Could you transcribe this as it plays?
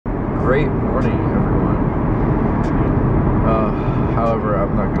great morning, everyone. However,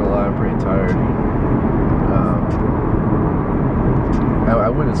 I'm not gonna lie, I'm pretty tired. I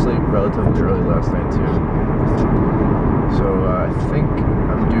went to sleep relatively early last night too, so I think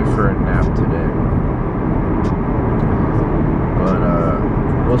I'm due for a nap today. But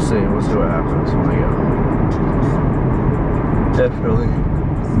we'll see what happens when I get home. Definitely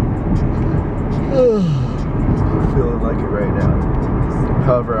feeling like it right now.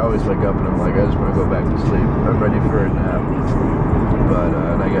 However, I always wake up and I'm like, I just want to go back to sleep. I'm ready for a nap. But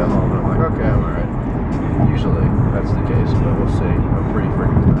and I get home and I'm like, okay, I'm alright. Usually that's the case, but we'll see. I'm pretty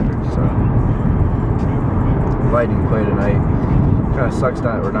freaking tired, so. Lightning play tonight. Kind of sucks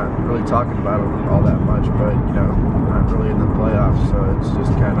that we're not really talking about it all that much, but you know, we're not really in the playoffs, so it's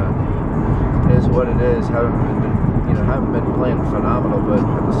just kind of is what it is. Haven't been playing phenomenal, but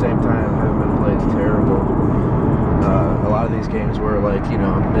at the same time, haven't been playing terrible. A lot of these games were like, you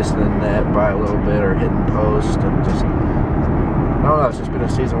know, missing the net by a little bit or hitting post, and just, I don't know, it's just been a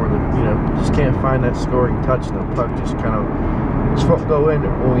season where, just can't find that scoring touch, and the puck just won't go in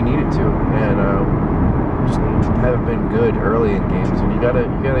when we need it to, and just haven't been good early in games, and you gotta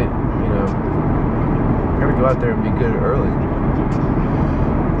go out there and be good early.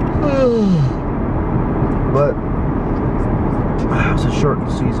 But it's a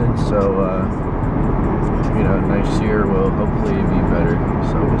shortened season, so next year will hopefully be better,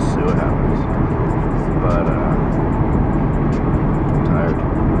 so we'll see what happens. But I'm tired.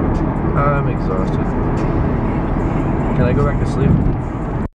 I'm exhausted. Can I go back to sleep?